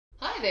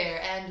Hi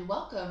there, and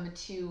welcome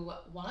to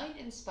Wine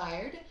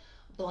Inspired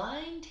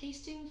Blind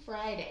Tasting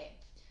Friday.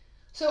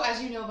 So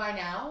as you know by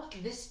now,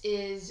 this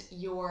is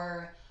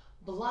your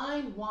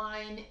blind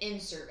wine in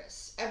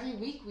service. Every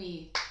week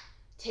we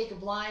take a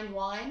blind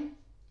wine,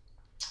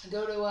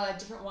 go to a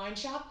different wine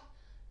shop,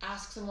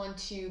 ask someone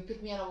to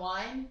pick me on a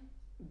wine,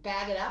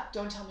 bag it up,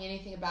 don't tell me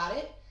anything about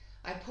it.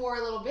 I pour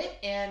a little bit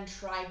and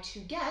try to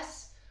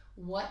guess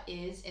what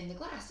is in the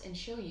glass and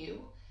show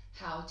you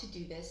how to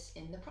do this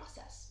in the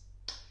process.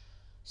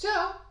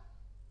 So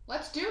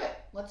let's do it.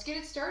 Let's get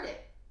it started.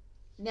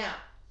 Now,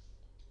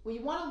 we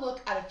want to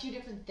look at a few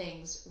different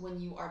things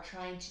when you are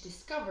trying to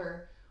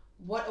discover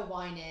what a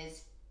wine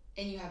is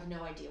and you have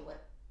no idea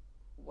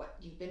what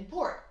you've been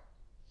poured.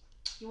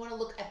 You want to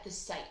look at the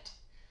sight.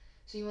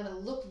 So you want to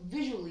look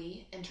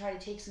visually and try to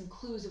take some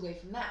clues away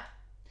from that.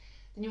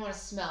 Then you want to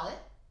smell it.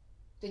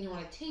 Then you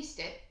want to taste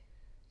it.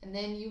 And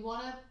then you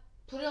want to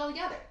put it all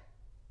together.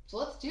 So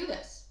let's do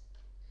this.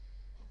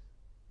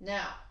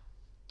 Now,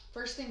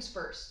 first things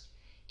first,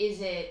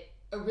 is it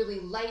a really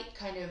light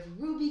kind of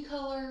ruby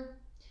color?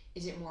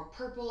 Is it more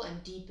purple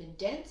and deep and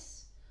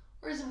dense?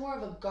 Or is it more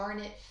of a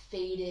garnet,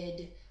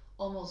 faded,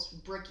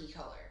 almost bricky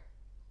color?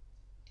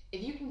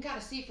 If you can kind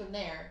of see from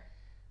there,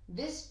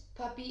 this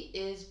puppy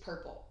is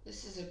purple.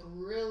 This is a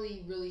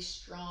really, really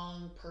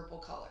strong purple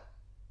color.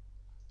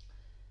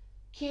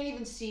 Can't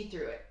even see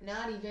through it,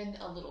 not even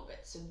a little bit.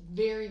 So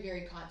very,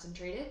 very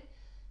concentrated.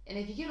 And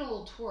if you get a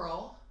little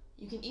twirl,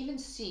 you can even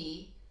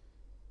see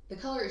the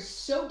color is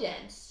so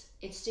dense,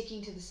 it's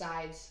sticking to the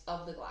sides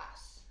of the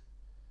glass.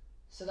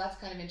 So that's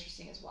kind of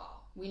interesting as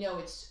well. We know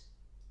it's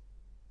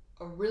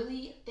a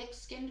really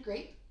thick-skinned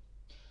grape,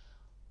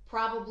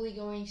 probably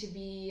going to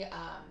be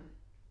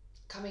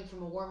coming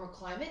from a warmer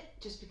climate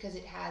just because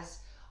it has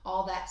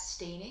all that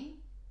staining.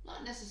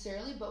 Not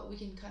necessarily, but we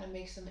can kind of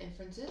make some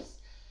inferences.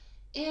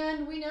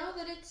 And we know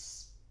that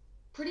it's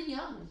pretty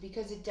young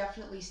because it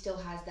definitely still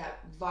has that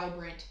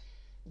vibrant,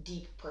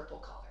 deep purple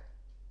color.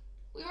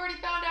 We've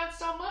already found out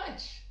so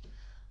much.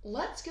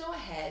 Let's go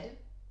ahead.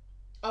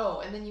 Oh,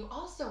 and then you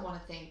also want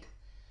to think,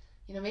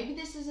 maybe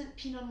this isn't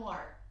Pinot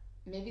Noir.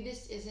 Maybe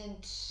this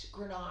isn't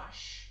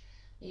Grenache.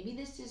 Maybe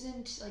this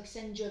isn't like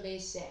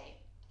Sangiovese,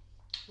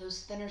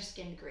 those thinner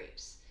skinned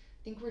grapes.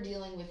 I think we're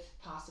dealing with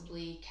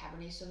possibly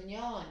Cabernet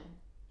Sauvignon,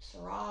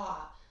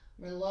 Syrah,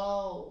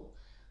 Merlot,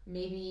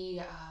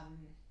 maybe,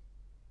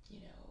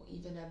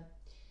 even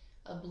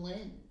a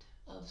blend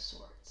of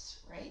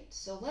sorts, right?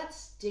 So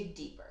let's dig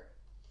deeper.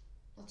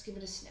 Let's give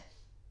it a sniff.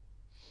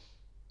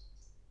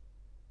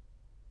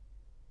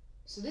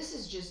 So this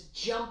is just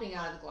jumping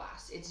out of the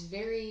glass. It's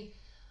very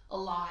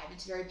alive.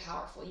 It's very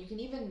powerful. You can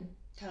even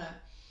kind of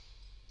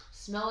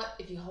smell it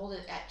if you hold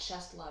it at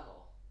chest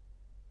level.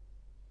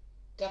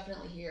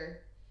 Definitely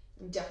here.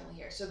 Definitely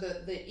here. So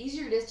the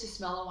easier it is to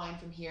smell a wine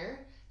from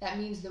here, that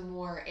means the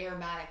more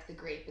aromatic the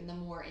grape and the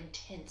more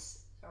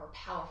intense or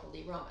powerful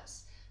the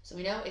aromas. So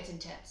we know it's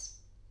intense.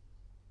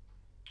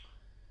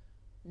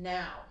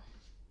 Now,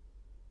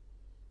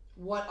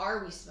 what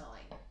are we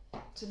smelling?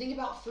 So think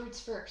about fruits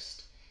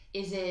first.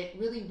 Is it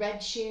really red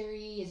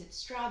cherry? Is it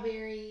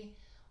strawberry?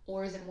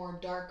 Or is it more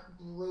dark,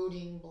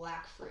 brooding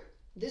black fruit?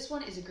 This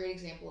one is a great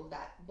example of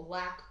that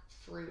black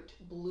fruit,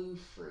 blue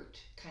fruit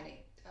kind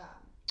of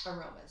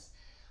aromas.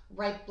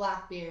 Ripe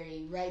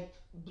blackberry, ripe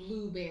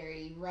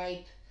blueberry,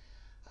 ripe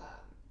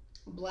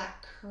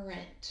black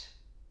currant.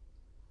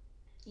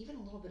 Even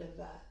a little bit of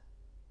a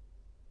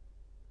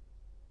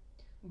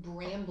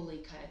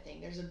brambly kind of thing.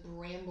 There's a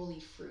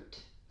brambly fruit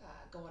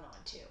going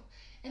on too.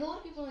 And a lot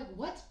of people are like,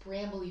 what's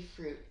brambly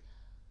fruit?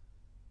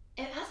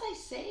 And as I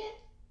say it,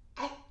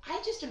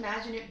 I just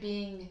imagine it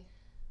being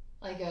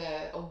like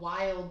a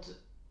wild,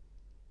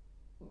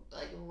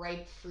 like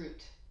ripe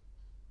fruit.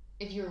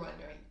 If you were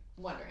wondering,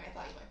 I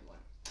thought you might be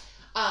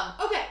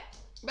wondering. Okay,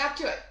 back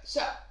to it.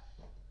 So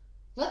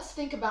let's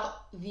think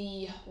about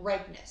the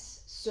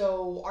ripeness.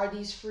 So are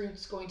these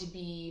fruits going to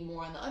be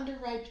more on the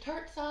underripe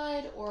tart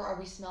side, or are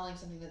we smelling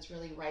something that's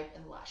really ripe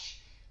and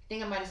lush? I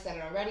think I might have said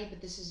it already,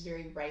 but this is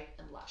very ripe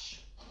and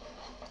lush.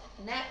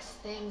 Next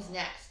things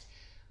next.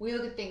 We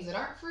look at things that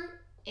aren't fruit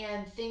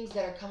and things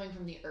that are coming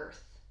from the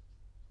earth.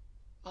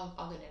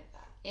 I'll get into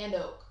that. And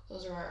oak.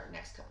 Those are our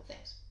next couple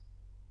things.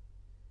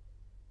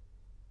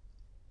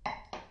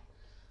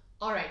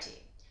 Alrighty.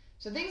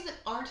 So things that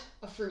aren't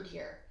a fruit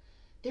here.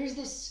 There's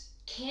this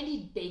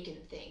candied bacon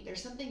thing.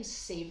 There's something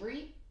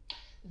savory.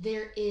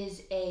 There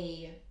is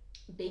a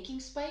baking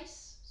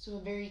spice. So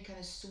a very kind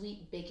of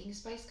sweet baking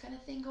spice kind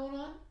of thing going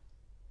on.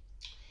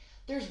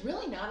 There's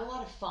really not a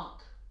lot of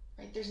funk,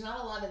 right? There's not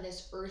a lot of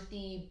this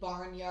earthy,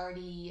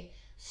 barnyardy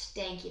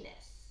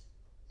stankiness,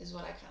 is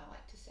what I kind of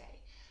like to say.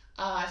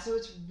 So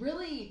it's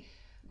really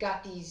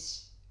got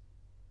these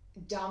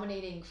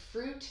dominating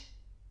fruit,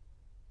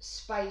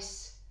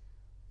 spice,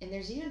 and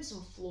there's even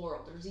some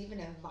floral. There's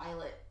even a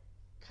violet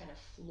kind of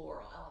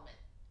floral element.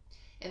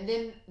 And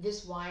then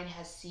this wine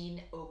has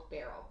seen oak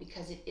barrel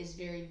because it is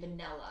very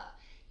vanilla.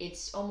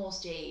 It's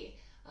almost a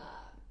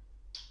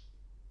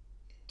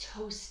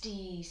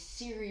toasty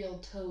cereal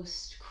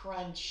toast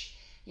crunch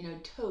you know,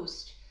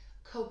 toast,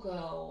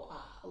 cocoa,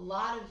 a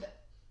lot of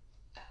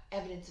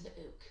evidence of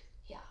oak.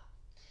 Yeah.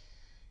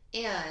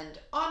 And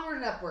onward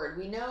and upward,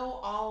 we know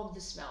all of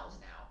the smells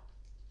now.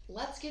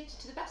 Let's get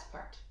to the best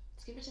part.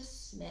 Let's give it a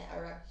smell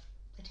or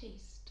a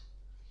taste.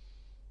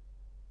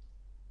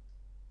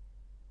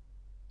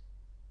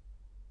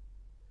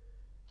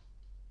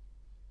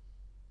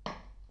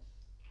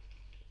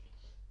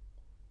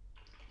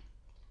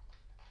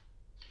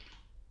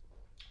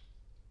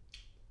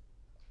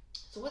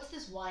 So what's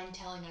this wine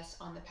telling us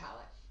on the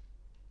palate?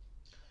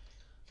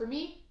 For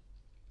me,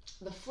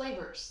 the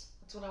flavors,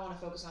 that's what I want to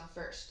focus on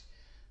first.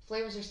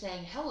 Flavors are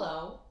saying,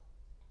 hello,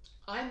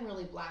 I'm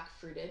really black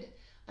fruited.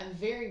 I'm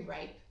very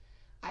ripe.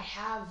 I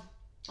have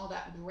all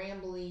that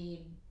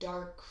brambly,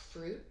 dark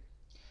fruit.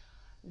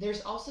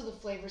 There's also the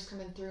flavors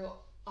coming through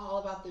all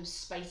about those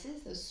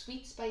spices, those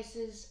sweet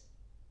spices,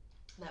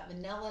 that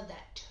vanilla,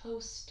 that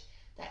toast,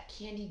 that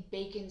candied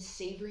bacon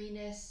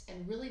savoriness,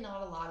 and really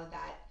not a lot of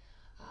that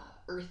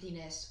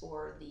earthiness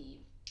or the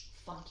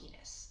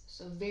funkiness.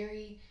 So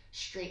very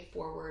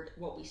straightforward.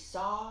 What we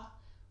saw,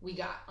 we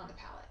got on the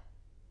palate.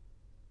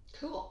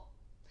 Cool.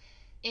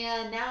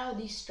 And now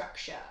the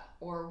structure,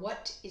 or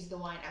what is the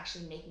wine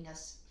actually making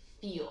us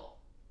feel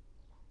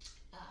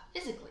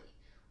physically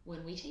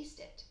when we taste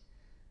it.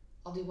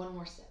 I'll do one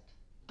more sip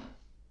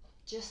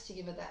just to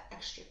give it that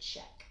extra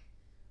check.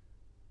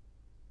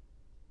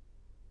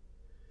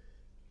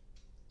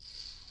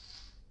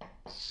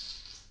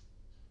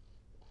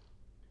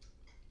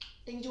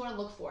 Things you want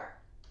to look for.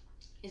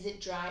 Is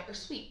it dry or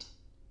sweet?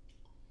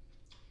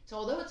 So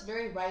although it's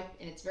very ripe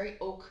and it's very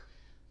oak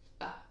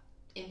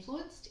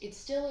influenced, it's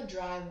still a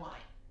dry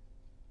wine.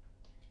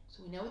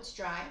 So we know it's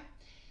dry.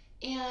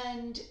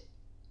 And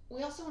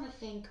we also want to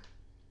think,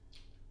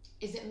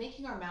 is it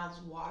making our mouths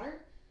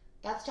water?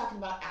 That's talking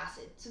about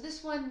acid. So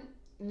this one,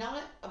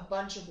 not a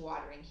bunch of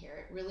watering here.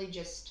 It really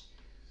just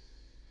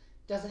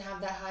doesn't have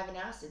that high of an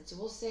acid. So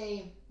we'll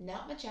say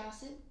not much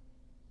acid.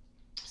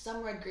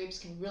 Some red grapes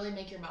can really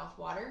make your mouth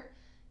water,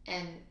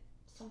 and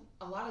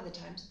a lot of the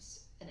times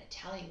it's an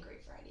Italian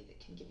grape variety that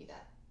can give you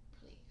that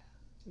really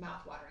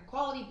mouth-watering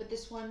quality, but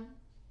this one,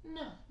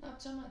 no,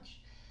 not so much.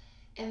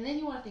 And then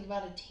you want to think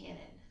about a tannin.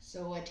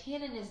 So a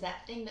tannin is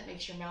that thing that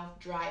makes your mouth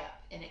dry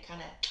up, and it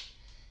kind of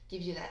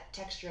gives you that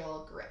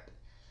textural grip.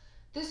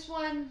 This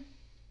one,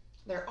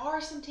 there are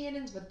some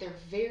tannins, but they're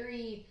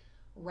very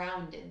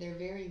rounded. They're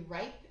very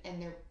ripe,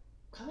 and they're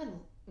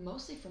coming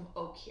mostly from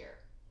oak here.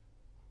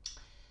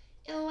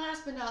 And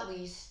last but not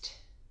least,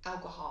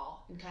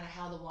 alcohol and kind of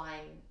how the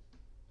wine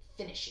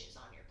finishes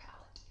on your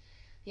palate.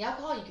 The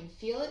alcohol, you can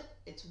feel it.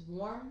 It's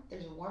warm.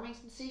 There's a warming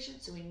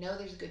sensation, so we know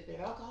there's a good bit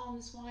of alcohol in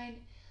this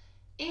wine.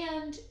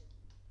 And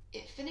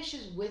it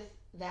finishes with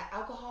that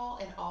alcohol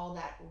and all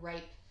that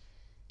ripe,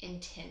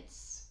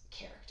 intense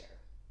character.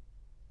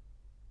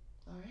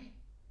 All right.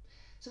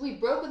 So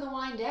we've broken the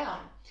wine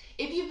down.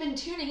 If you've been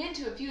tuning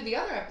into a few of the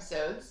other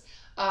episodes,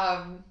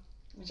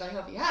 which I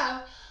hope you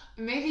have,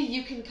 maybe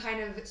you can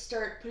kind of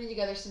start putting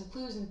together some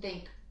clues and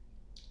think,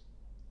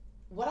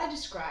 what I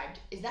described,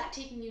 is that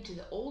taking you to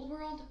the old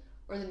world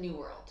or the new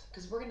world?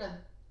 Because we're going to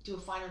do a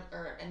final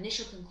or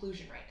initial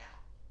conclusion right now.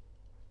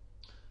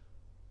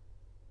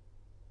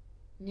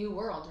 New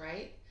world,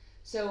 right?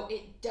 So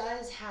it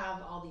does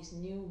have all these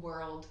new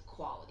world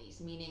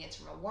qualities, meaning it's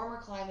from a warmer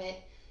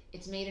climate.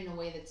 It's made in a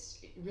way that's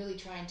really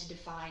trying to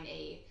define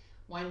a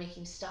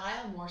winemaking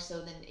style more so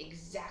than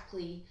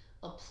exactly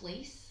a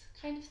place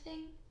kind of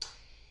thing.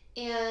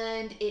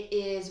 And it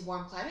is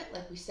warm climate,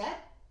 like we said.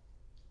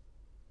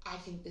 I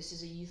think this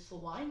is a youthful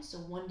wine, so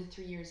 1 to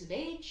 3 years of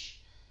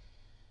age,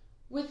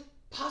 with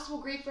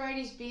possible grape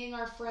varieties being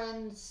our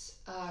friends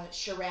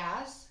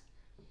Shiraz.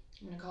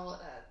 I'm going to call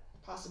it a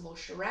possible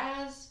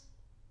Shiraz,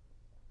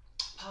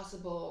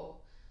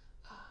 possible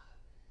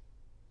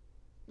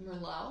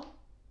Merlot,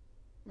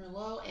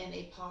 and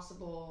a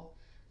possible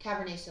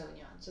Cabernet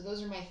Sauvignon. So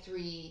those are my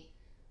 3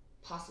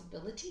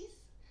 possibilities.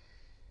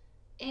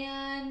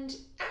 And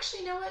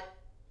actually, you know what?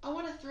 I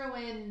want to throw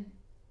in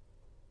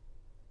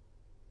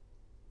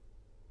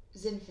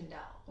Zinfandel.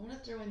 I want to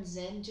throw in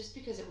Zin just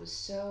because it was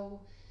so,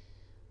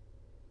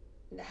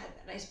 it had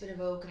that nice bit of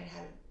oak, and it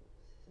had,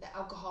 the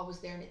alcohol was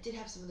there, and it did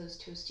have some of those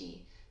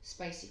toasty,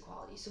 spicy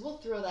qualities. So we'll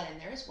throw that in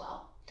there as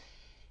well.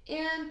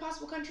 And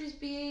possible countries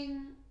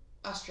being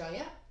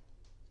Australia,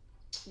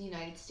 the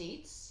United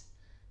States,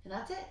 and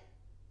that's it.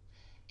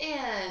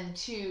 And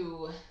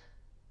to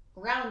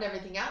round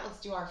everything out,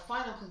 let's do our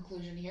final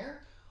conclusion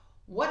here.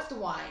 What's the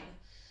wine?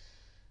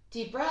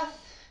 Deep breath,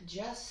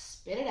 just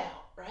spit it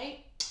out,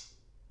 right?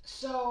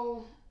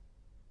 So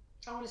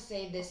I want to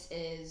say this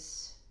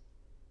is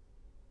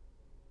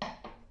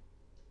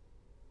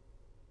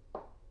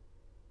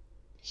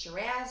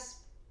Shiraz.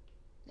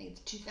 I think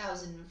it's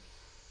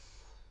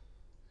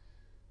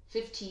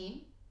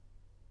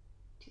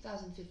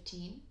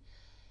 2015.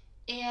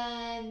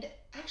 And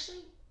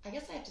actually, I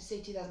guess I have to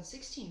say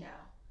 2016 now,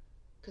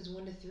 because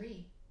 1 to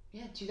 3.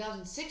 Yeah,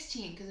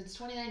 2016, because it's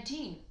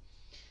 2019.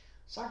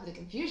 Sorry for the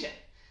confusion.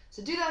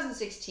 So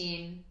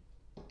 2016,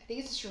 I think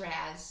it's a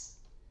Shiraz.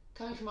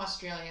 coming from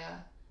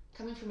Australia,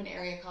 coming from an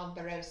area called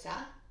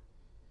Barossa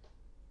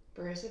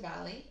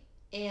Valley,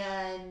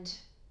 and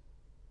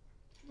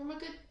from a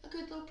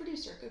good little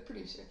producer, good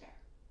producer there.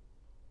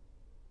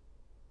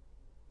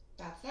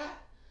 That's that.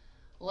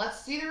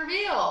 Let's see the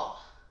reveal.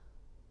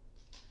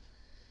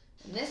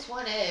 And this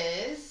one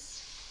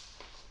is,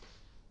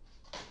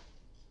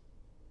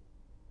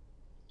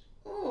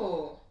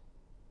 ooh,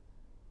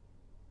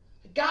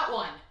 got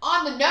one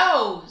on the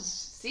nose.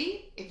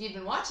 See, if you've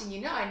been watching,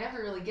 you know I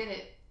never really get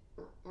it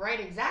right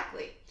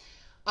exactly.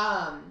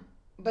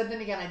 But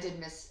then again, I did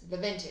miss the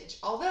vintage.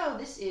 Although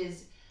this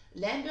is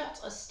Lambert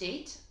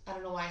Estate. I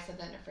don't know why I said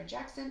that in a French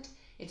accent.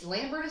 It's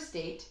Lambert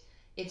Estate.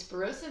 It's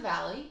Barossa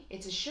Valley.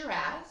 It's a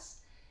Shiraz.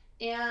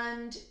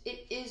 And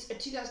it is a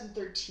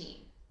 2013.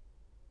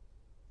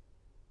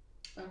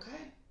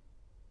 Okay.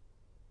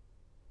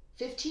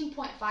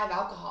 15.5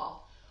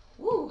 alcohol.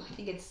 Woo, I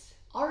think it's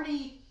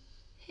already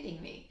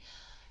hitting me.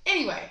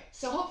 Anyway,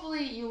 so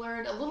hopefully you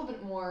learned a little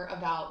bit more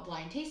about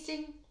blind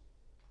tasting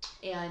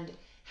and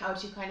how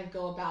to kind of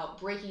go about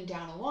breaking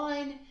down a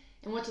wine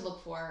and what to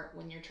look for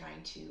when you're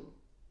trying to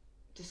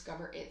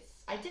discover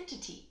its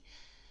identity.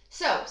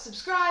 So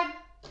subscribe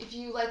if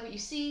you like what you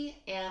see,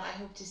 and I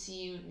hope to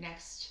see you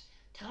next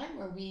time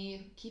where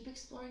we keep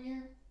exploring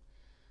your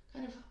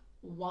kind of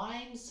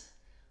wines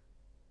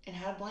and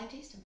how to blind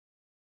taste them.